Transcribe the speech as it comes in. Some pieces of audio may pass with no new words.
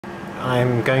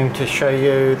I'm going to show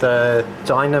you the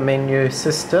diner menu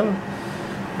system.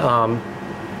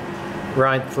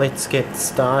 Right, let's get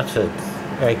started.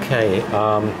 Okay,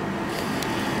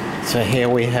 so here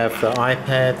we have the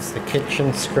iPads, the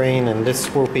kitchen screen, and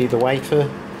this will be the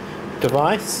waiter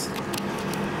device.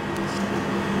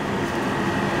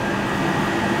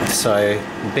 So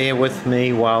bear with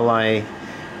me while I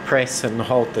press and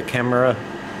hold the camera.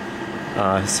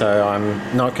 So I'm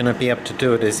not going to be able to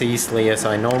do it as easily as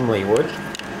I normally would.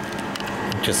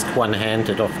 Just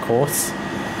one-handed, of course.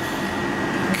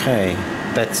 Okay,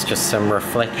 that's just some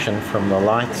reflection from the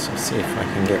lights. I'll see if I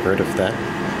can get rid of that.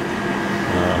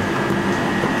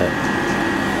 Put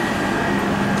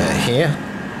that here.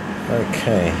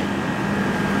 Okay.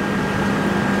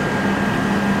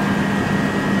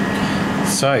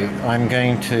 So I'm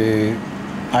going to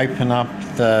open up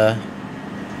the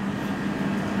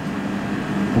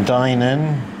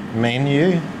dine-in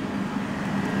menu.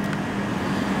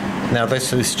 Now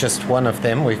this is just one of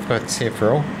them, we've got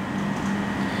several.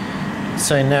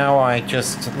 So now I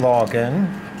just log in.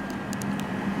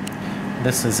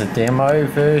 This is a demo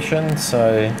version,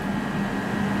 so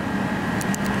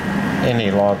any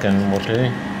login will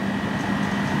do.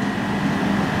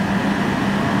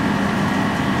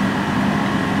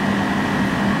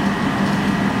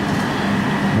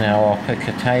 Now I'll pick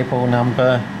a table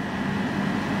number,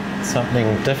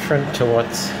 something different to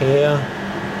what's here.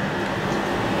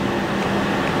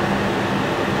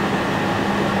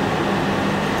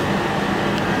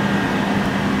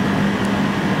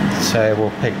 So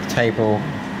we'll pick table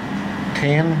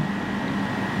 10.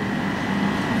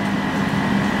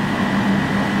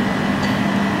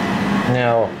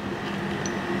 Now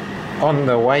on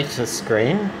the waiter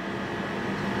screen,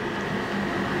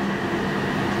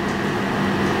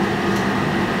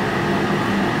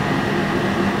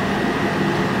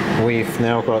 we've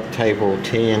now got table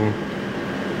 10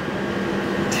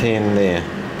 there.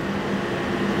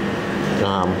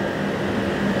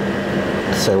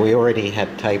 So we already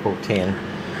had table 10.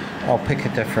 I'll pick a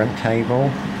different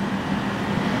table.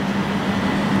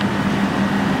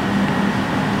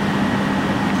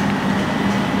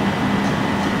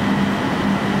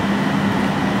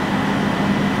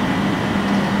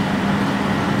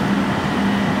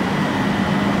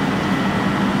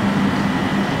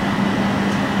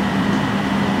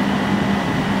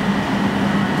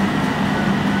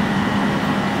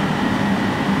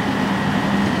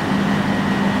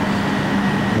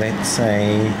 Let's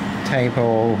say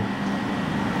table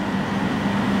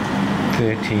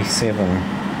 37.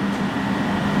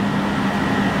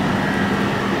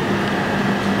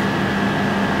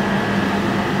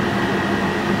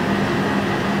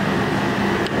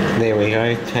 There we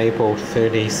go, table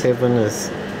 37 is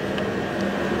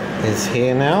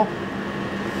here now.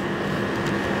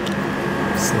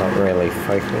 It's not really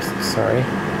focused, sorry.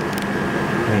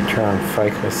 Let me try and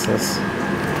focus this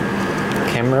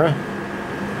camera.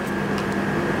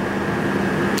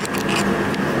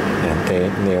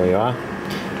 There we are.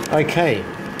 Okay,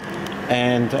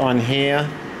 and on here,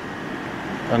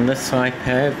 on this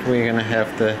iPad, we're going to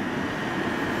have the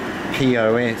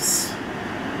POS.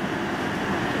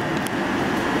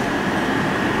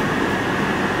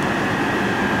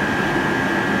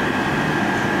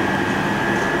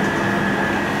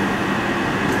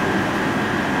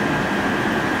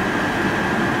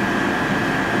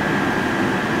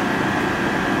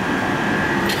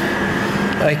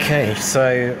 Okay,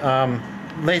 so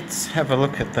let's have a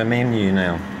look at the menu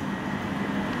now.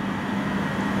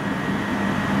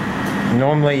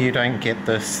 Normally you don't get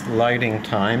this loading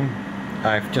time.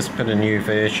 I've just put a new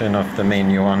version of the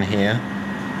menu on here,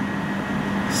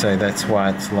 so that's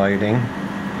why it's loading.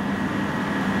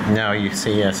 Now you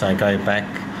see as I go back,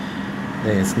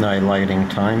 there's no loading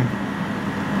time.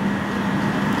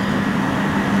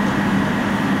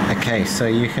 Okay, so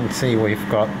you can see we've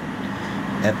got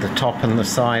at the top and the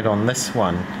side on this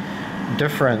one,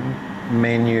 different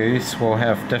menus will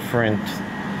have different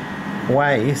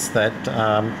ways that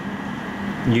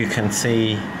you can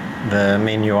see the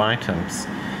menu items.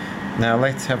 Now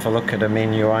let's have a look at a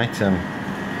menu item.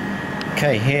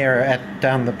 Okay, here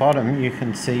down the bottom you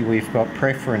can see we've got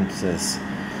preferences.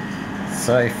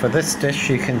 So for this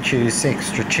dish you can choose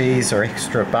extra cheese or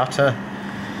extra butter.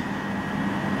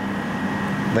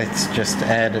 Let's just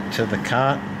add it to the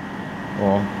cart.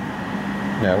 Or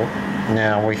no,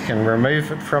 now we can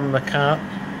remove it from the cart,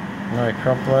 no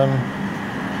problem.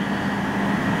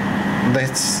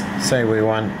 Let's say we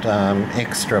want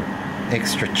extra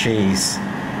cheese.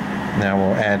 Now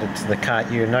we'll add it to the cart.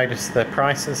 You notice the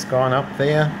price has gone up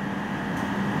there.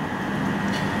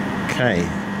 Okay,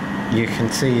 you can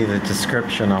see the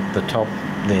description up the top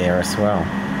there as well.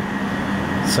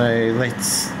 So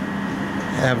let's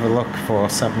have a look for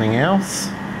something else.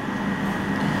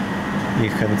 You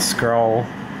can scroll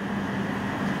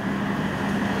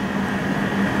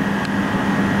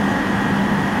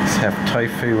have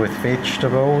tofu with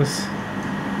vegetables,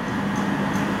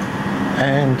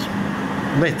 and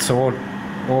let's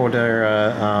order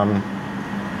a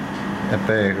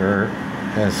burger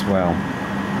as well.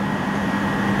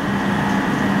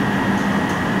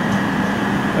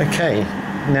 Okay,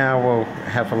 now we'll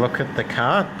have a look at the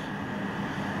cart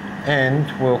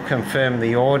and we'll confirm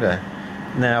the order.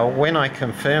 Now when I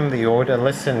confirm the order,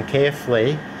 listen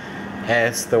carefully,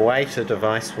 as the waiter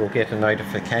device will get a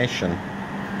notification.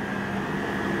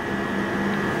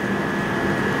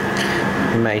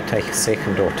 It may take a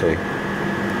second or two.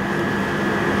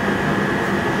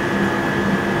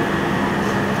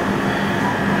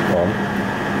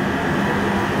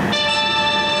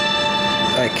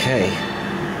 Okay,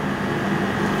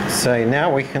 so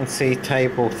now we can see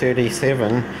table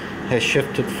 37 has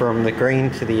shifted from the green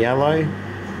to the yellow.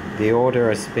 The order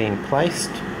has been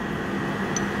placed,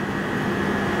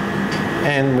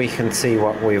 and we can see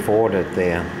what we've ordered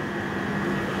there.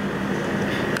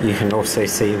 You can also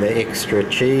see the extra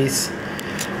cheese.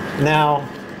 Now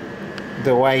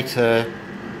the waiter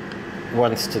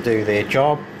wants to do their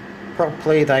job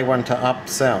properly. They want to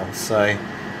upsell, so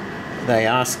they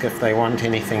ask if they want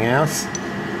anything else.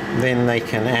 Then they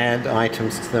can add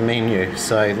items to the menu.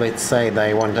 So let's say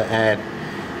they want to add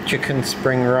chicken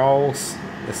spring rolls,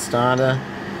 the starter.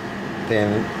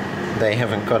 Then they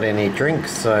haven't got any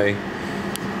drinks, so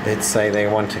let's say they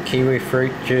want a kiwi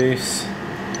fruit juice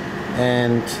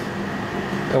and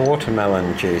a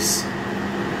watermelon juice.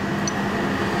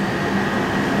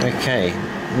 Okay,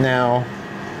 now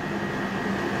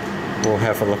we'll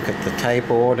have a look at the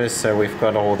table orders. So we've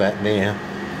got all that there.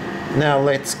 Now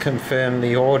let's confirm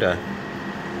the order.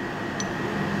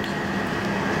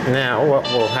 Now what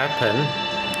will happen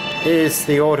is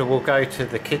the order will go to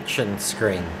the kitchen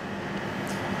screen.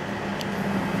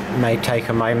 It may take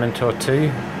a moment or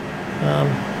two.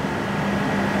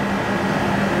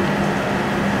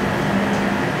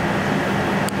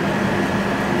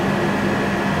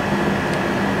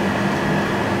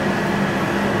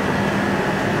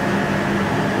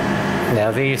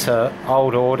 Now these are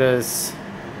old orders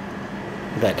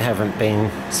that haven't been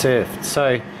served.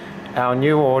 So our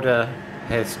new order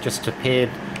has just appeared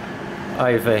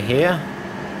over here.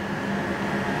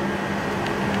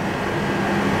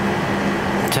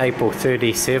 Table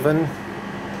 37.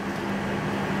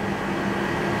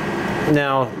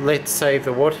 Now let's say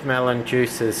the watermelon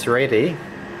juice is ready.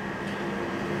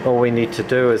 All we need to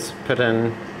do is put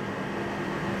in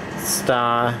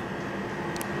star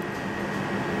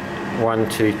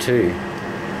 122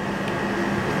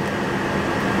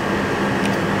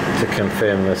 to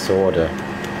confirm this order.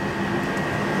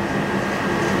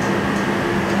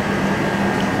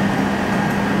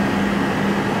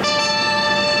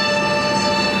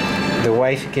 The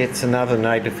waiter gets another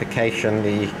notification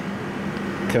the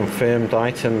confirmed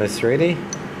item is ready.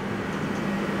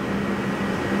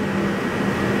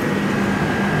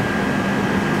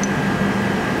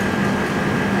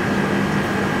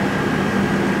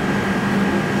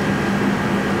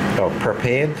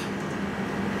 Prepared.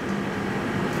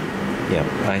 Yep,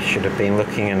 I should have been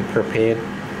looking in prepared.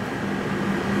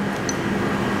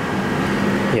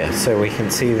 Yeah, so we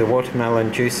can see the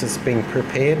watermelon juice has been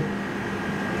prepared.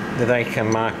 They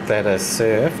can mark that as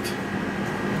served.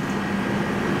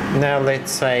 Now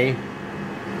let's say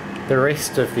the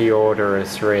rest of the order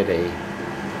is ready.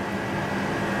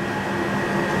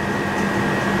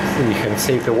 So you can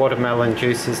see the watermelon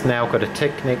juice has now got a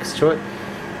tick next to it.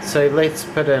 So let's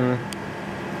put in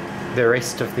the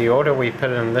rest of the order. We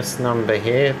put in this number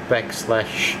here,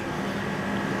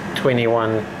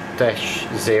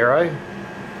 /21-0.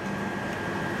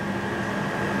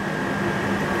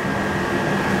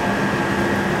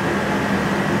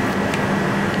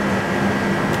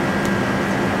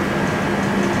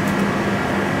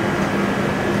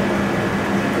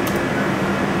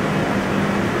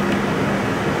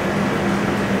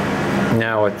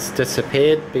 Now it's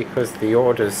disappeared because the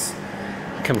order's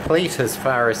complete as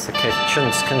far as the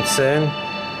kitchen's concerned.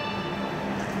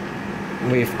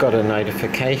 We've got a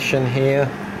notification here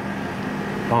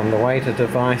on the waiter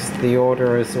device. The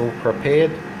order is all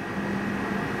prepared,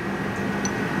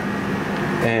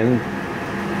 and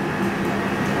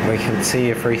we can see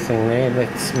everything there.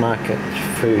 Let's mark it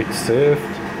food served.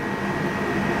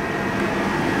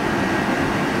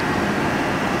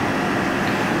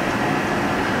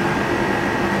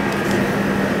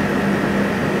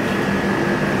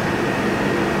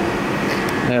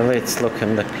 Now let's look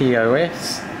in the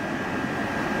POS.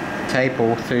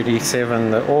 Table 37,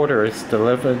 the order is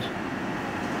delivered.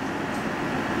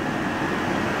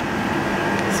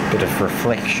 There's a bit of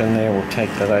reflection there, we'll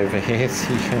take that over here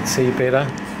so you can see better.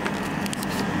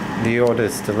 The order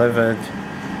is delivered.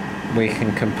 We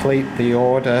can complete the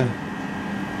order.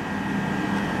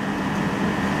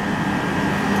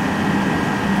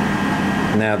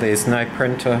 Now there's no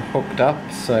printer hooked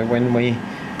up, so when we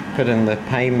put in the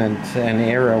payment, an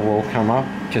error will come up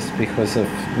just because of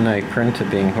no printer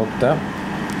being hooked up.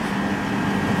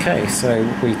 Okay, so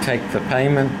we take the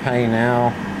payment, pay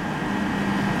now,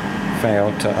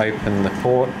 failed to open the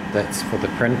port, that's for the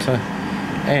printer,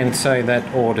 and so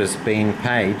that order's been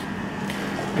paid.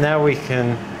 Now we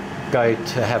can go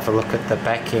to have a look at the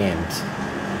back end.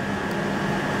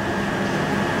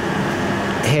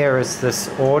 Here is this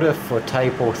order for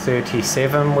table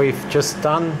 37 we've just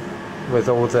done with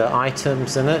all the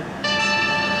items in it.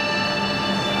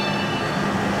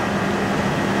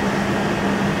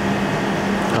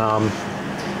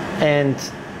 And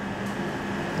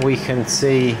we can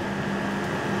see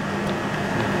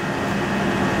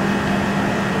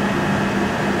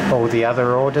all the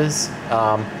other orders.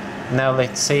 Now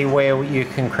let's see where you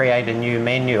can create a new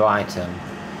menu item.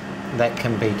 That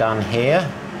can be done here.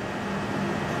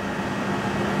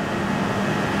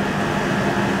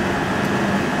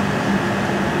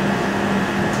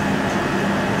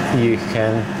 You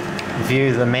can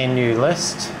view the menu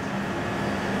list.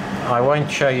 I won't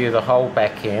show you the whole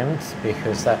back end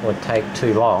because that would take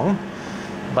too long,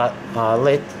 but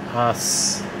let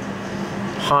us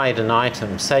hide an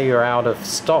item. Say you're out of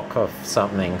stock of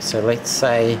something, so let's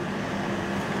say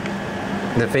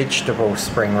the vegetable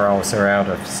spring rolls are out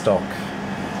of stock.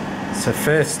 So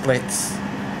first let's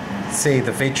see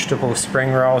the vegetable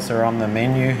spring rolls are on the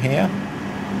menu here.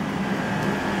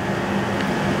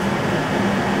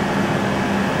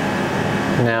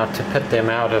 Now to put them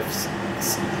out of,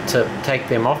 to take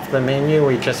them off the menu,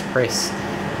 we just press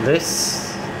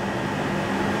this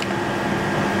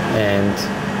and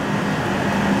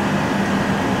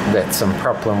that's some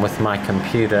problem with my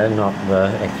computer, not the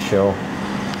actual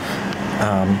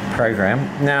program.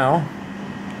 Now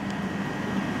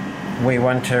we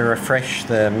want to refresh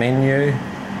the menu,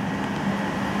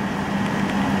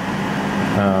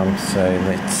 so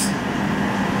let's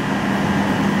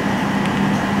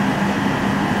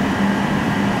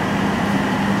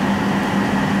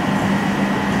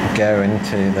go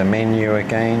into the menu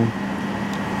again,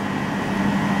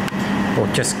 or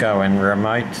just go in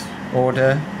remote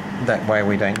order, that way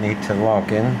we don't need to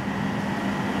log in.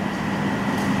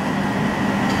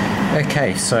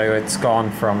 Okay, so it's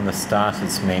gone from the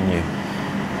starters menu.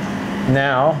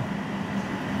 Now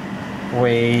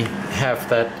we have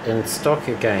that in stock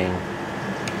again.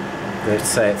 Let's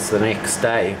say it's the next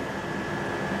day.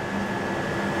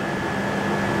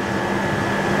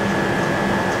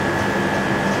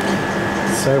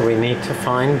 So we need to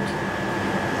find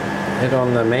it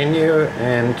on the menu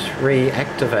and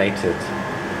reactivate it.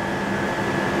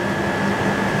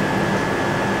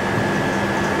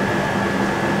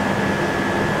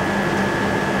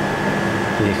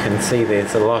 You can see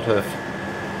there's a lot of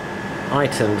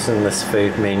items in this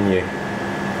food menu.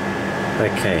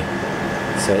 Okay,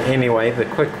 so anyway, the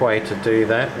quick way to do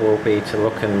that will be to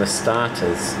look in the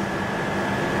starters.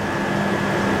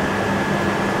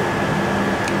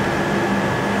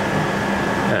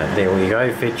 There we go,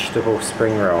 vegetable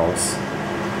spring rolls.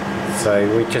 So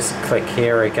we just click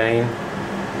here again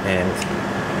and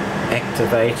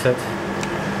activate it.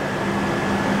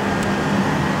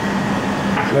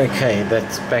 Okay,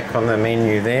 that's back on the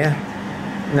menu there.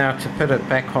 Now to put it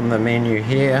back on the menu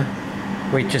here,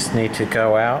 we just need to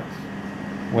go out.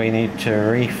 We need to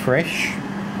refresh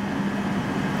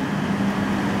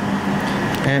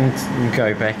and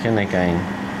go back in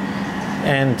again.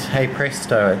 And hey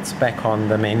presto, it's back on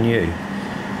the menu.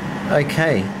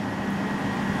 Okay,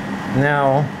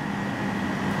 now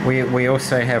we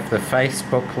also have the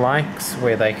Facebook likes,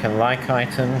 where they can like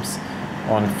items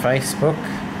on Facebook.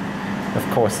 Of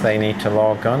course they need to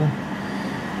log on.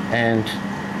 And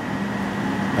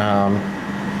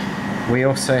we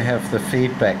also have the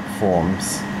feedback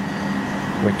forms,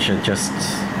 which are just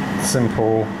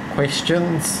simple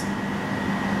questions,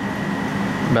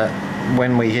 but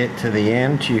when we get to the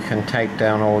end you can take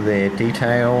down all their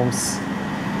details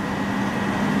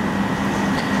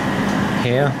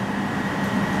here.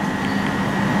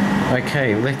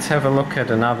 Okay, let's have a look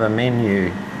at another menu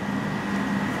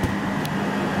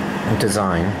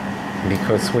design,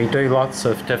 because we do lots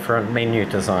of different menu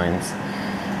designs.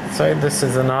 So this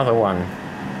is another one.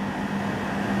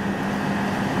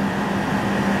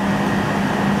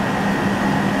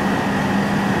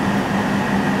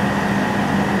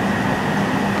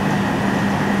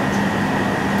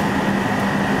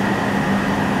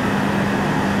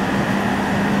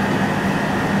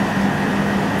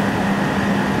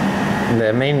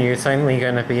 the menu is only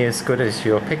going to be as good as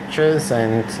your pictures,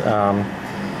 and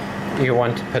you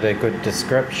want to put a good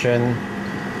description.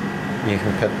 You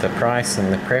can put the price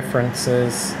and the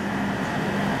preferences.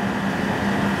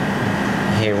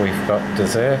 Here we've got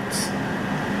desserts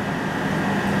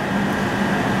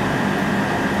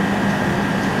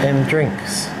and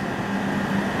drinks.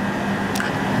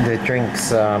 The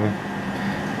drinks,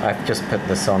 I've just put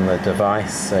this on the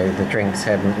device, so the drinks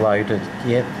haven't loaded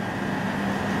yet.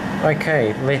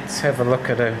 Okay, let's have a look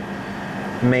at a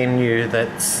menu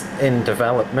that's in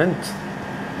development.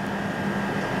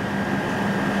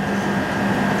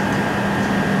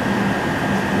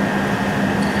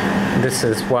 This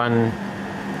is one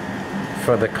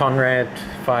for the Conrad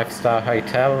 5-star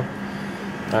hotel.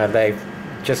 They've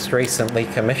just recently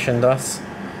commissioned us.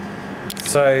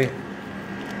 So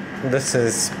this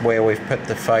is where we've put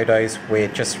the photos. We're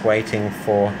just waiting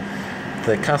for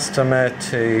the customer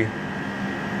to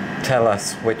tell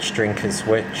us which drink is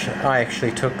which. I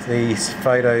actually took these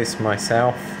photos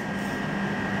myself,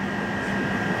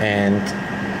 and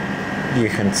you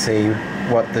can see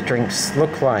what the drinks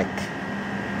look like.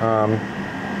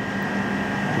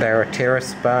 They're a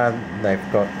terrace bar.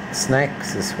 They've got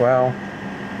snacks as well.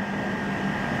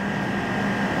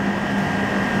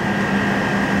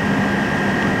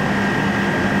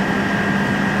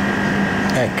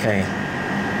 Okay,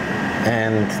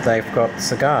 and they've got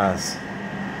cigars.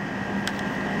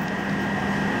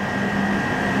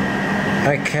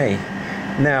 Okay,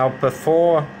 now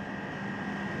before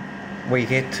we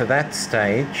get to that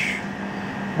stage,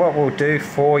 what we'll do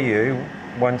for you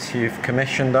once you've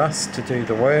commissioned us to do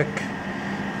the work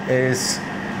is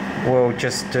we'll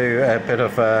just do a bit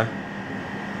of a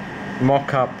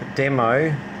mock-up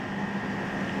demo